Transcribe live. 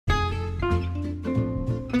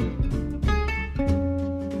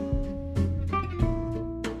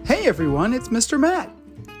Hey everyone, it's Mr. Matt.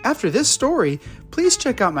 After this story, please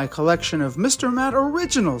check out my collection of Mr. Matt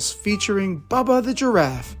Originals featuring Bubba the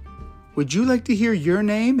Giraffe. Would you like to hear your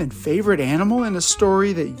name and favorite animal in a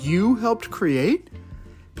story that you helped create?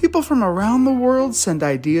 People from around the world send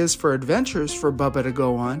ideas for adventures for Bubba to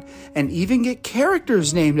go on and even get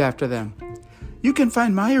characters named after them. You can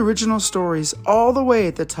find my original stories all the way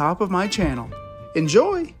at the top of my channel.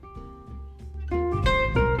 Enjoy!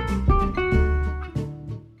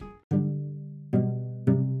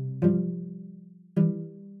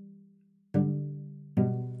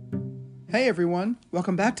 Hey everyone,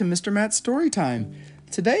 welcome back to Mr. Matt's Storytime.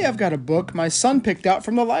 Today I've got a book my son picked out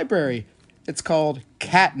from the library. It's called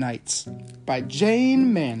Cat Nights by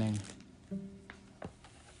Jane Manning.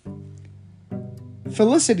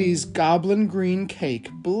 Felicity's goblin green cake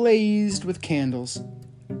blazed with candles.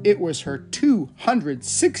 It was her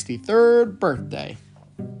 263rd birthday.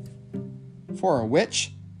 For a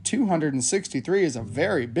witch, 263 is a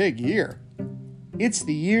very big year. It's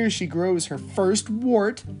the year she grows her first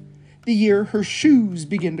wart, the year her shoes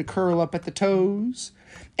begin to curl up at the toes,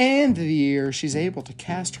 and the year she's able to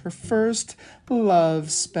cast her first love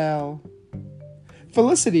spell.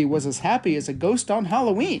 Felicity was as happy as a ghost on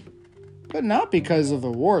Halloween, but not because of the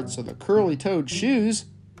warts or the curly-toed shoes.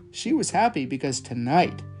 She was happy because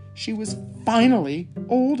tonight she was finally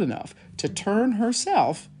old enough to turn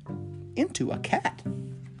herself into a cat.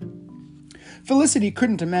 Felicity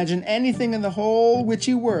couldn't imagine anything in the whole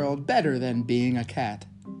witchy world better than being a cat.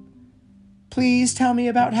 "Please tell me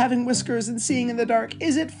about having whiskers and seeing in the dark.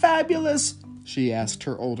 Is it fabulous?" she asked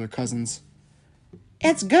her older cousins.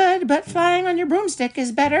 "It's good, but flying on your broomstick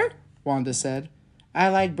is better," Wanda said. "I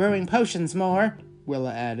like brewing potions more,"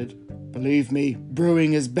 Willa added. "Believe me,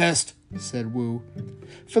 brewing is best," said Woo.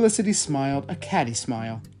 Felicity smiled a catty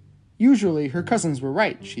smile. Usually her cousins were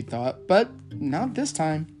right, she thought, but not this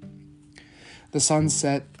time. The sun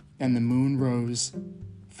set and the moon rose.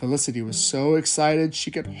 Felicity was so excited she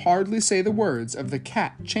could hardly say the words of the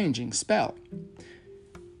cat-changing spell.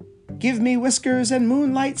 "Give me whiskers and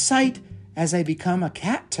moonlight sight as I become a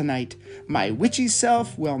cat tonight. My witchy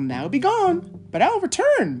self will now be gone, but I'll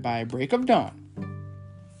return by break of dawn."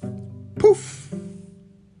 Poof!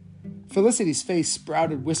 Felicity's face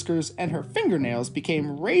sprouted whiskers and her fingernails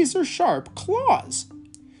became razor-sharp claws.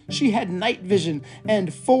 She had night vision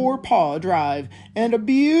and four-paw drive and a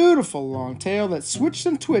beautiful long tail that switched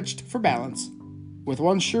and twitched for balance. With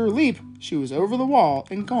one sure leap, she was over the wall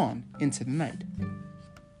and gone into the night.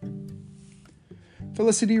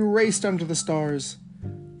 Felicity raced under the stars.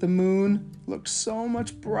 The moon looked so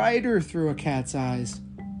much brighter through a cat's eyes.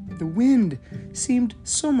 The wind seemed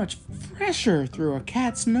so much fresher through a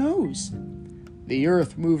cat's nose. The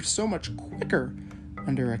earth moved so much quicker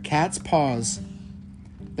under a cat's paws.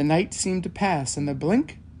 The night seemed to pass in the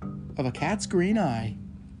blink of a cat's green eye.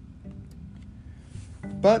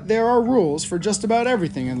 But there are rules for just about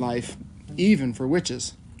everything in life, even for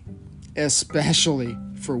witches. Especially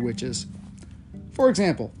for witches. For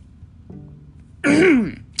example,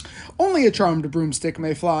 only a charmed broomstick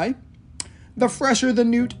may fly. The fresher the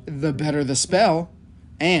newt, the better the spell.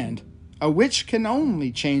 And a witch can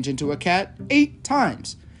only change into a cat 8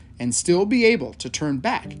 times and still be able to turn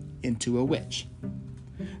back into a witch.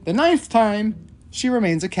 The 9th time, she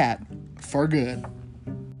remains a cat for good.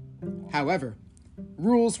 However,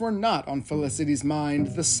 rules were not on Felicity's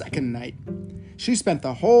mind the second night. She spent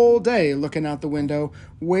the whole day looking out the window,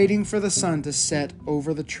 waiting for the sun to set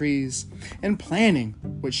over the trees, and planning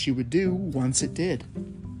what she would do once it did.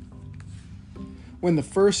 When the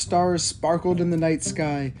first stars sparkled in the night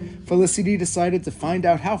sky, Felicity decided to find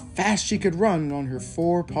out how fast she could run on her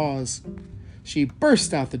 4 paws. She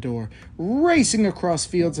burst out the door, racing across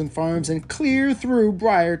fields and farms and clear through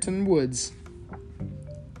Briarton Woods.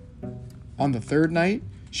 On the 3rd night,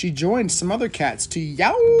 she joined some other cats to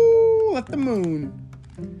yowl at the moon.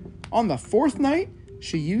 On the 4th night,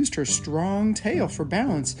 she used her strong tail for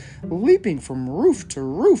balance, leaping from roof to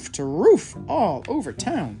roof to roof all over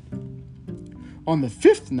town. On the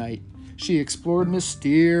 5th night, she explored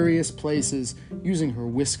mysterious places, using her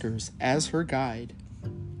whiskers as her guide.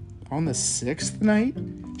 On the 6th night,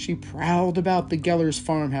 she prowled about the Gellers'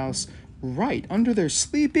 farmhouse, right under their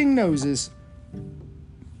sleeping noses.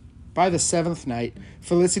 By the 7th night,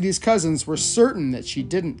 Felicity's cousins were certain that she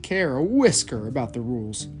didn't care a whisker about the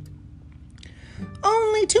rules.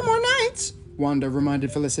 "Only 2 more nights," Wanda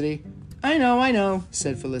reminded Felicity. I know,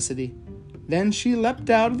 said Felicity. Then she leapt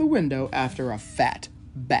out of the window after a fat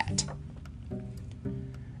bat.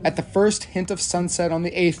 At the first hint of sunset on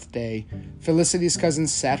the 8th day, Felicity's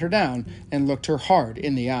cousins sat her down and looked her hard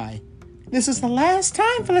in the eye. "This is the last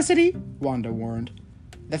time, Felicity," Wanda warned.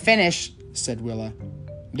 "The finish," said Willa.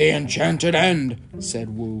 "The enchanted end,"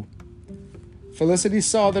 said Woo. Felicity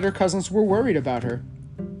saw that her cousins were worried about her.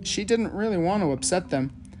 She didn't really want to upset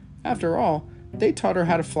them. After all, they taught her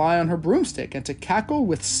how to fly on her broomstick and to cackle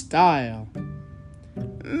with style.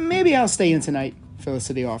 "Maybe I'll stay in tonight,"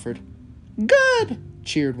 Felicity offered. "Good!"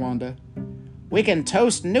 cheered Wanda. "We can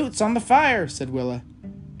toast newts on the fire," said Willa.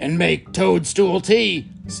 "And make toadstool tea,"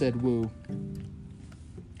 said Woo.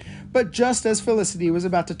 But just as Felicity was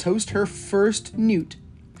about to toast her first newt,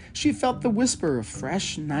 she felt the whisper of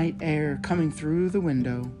fresh night air coming through the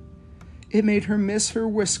window. It made her miss her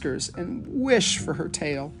whiskers and wish for her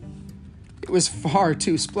tail. It was far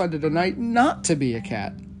too splendid a night not to be a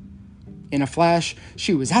cat. In a flash,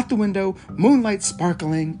 she was out the window, moonlight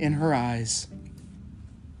sparkling in her eyes.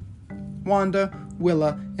 Wanda,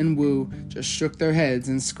 Willa, and Woo just shook their heads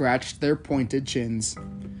and scratched their pointed chins.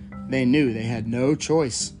 They knew they had no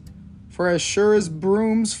choice. For as sure as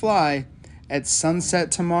brooms fly, at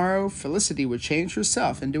sunset tomorrow, Felicity would change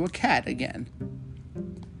herself into a cat again.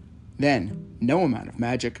 Then, no amount of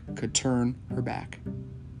magic could turn her back.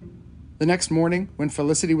 The next morning, when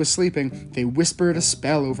Felicity was sleeping, they whispered a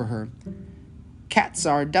spell over her. "Cats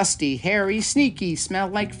are dusty, hairy, sneaky, smell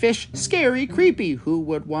like fish, scary, creepy. Who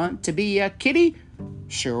would want to be a kitty?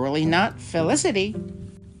 Surely not Felicity."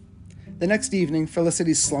 The next evening,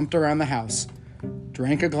 Felicity slumped around the house,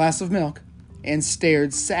 drank a glass of milk, and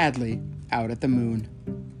stared sadly out at the moon.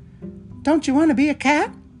 "Don't you want to be a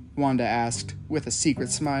cat?" Wanda asked, with a secret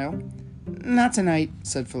smile. "Not tonight,"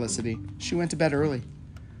 said Felicity. She went to bed early.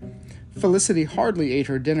 Felicity hardly ate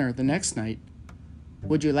her dinner the next night.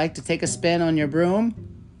 "Would you like to take a spin on your broom?"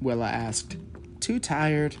 Willa asked. "Too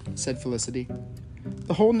tired," said Felicity.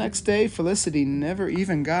 The whole next day, Felicity never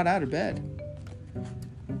even got out of bed.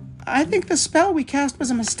 "I think the spell we cast was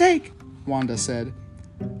a mistake," Wanda said.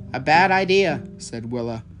 "A bad idea," said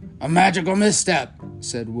Willa. "A magical misstep,"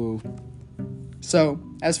 said Woo. So,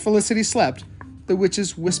 as Felicity slept, the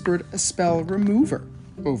witches whispered a spell remover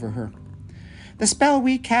over her. "The spell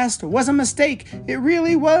we cast was a mistake. It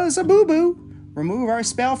really was a boo-boo. Remove our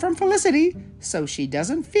spell from Felicity so she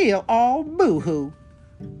doesn't feel all boo-hoo."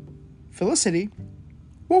 Felicity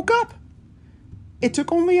woke up. It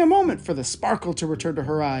took only a moment for the sparkle to return to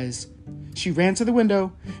her eyes. She ran to the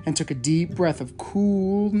window and took a deep breath of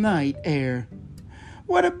cool night air.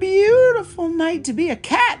 "What a beautiful night to be a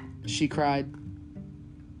cat!" she cried.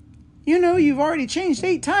 "You know you've already changed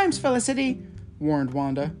 8 times, Felicity," warned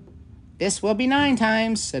Wanda. "This will be 9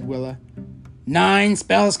 times, said Willa. 9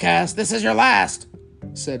 spells cast, this is your last,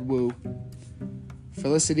 said Woo.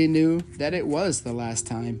 Felicity knew that it was the last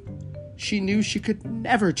time. She knew she could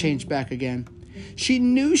never change back again. She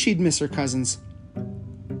knew she'd miss her cousins.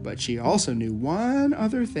 But she also knew one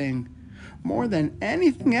other thing. More than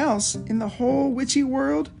anything else in the whole witchy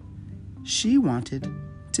world, she wanted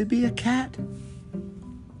to be a cat.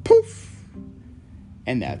 Poof!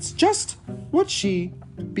 And that's just what she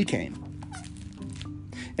became.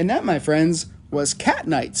 And that, my friends, was Cat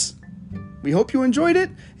Nights. We hope you enjoyed it,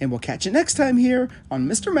 and we'll catch you next time here on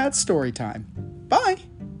Mr. Matt's Storytime. Bye!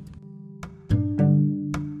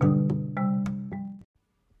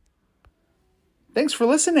 Thanks for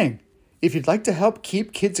listening. If you'd like to help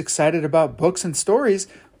keep kids excited about books and stories,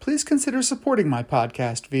 please consider supporting my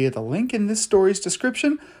podcast via the link in this story's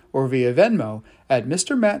description or via Venmo at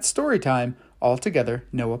Mr. Matt's Storytime, altogether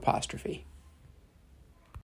no apostrophe.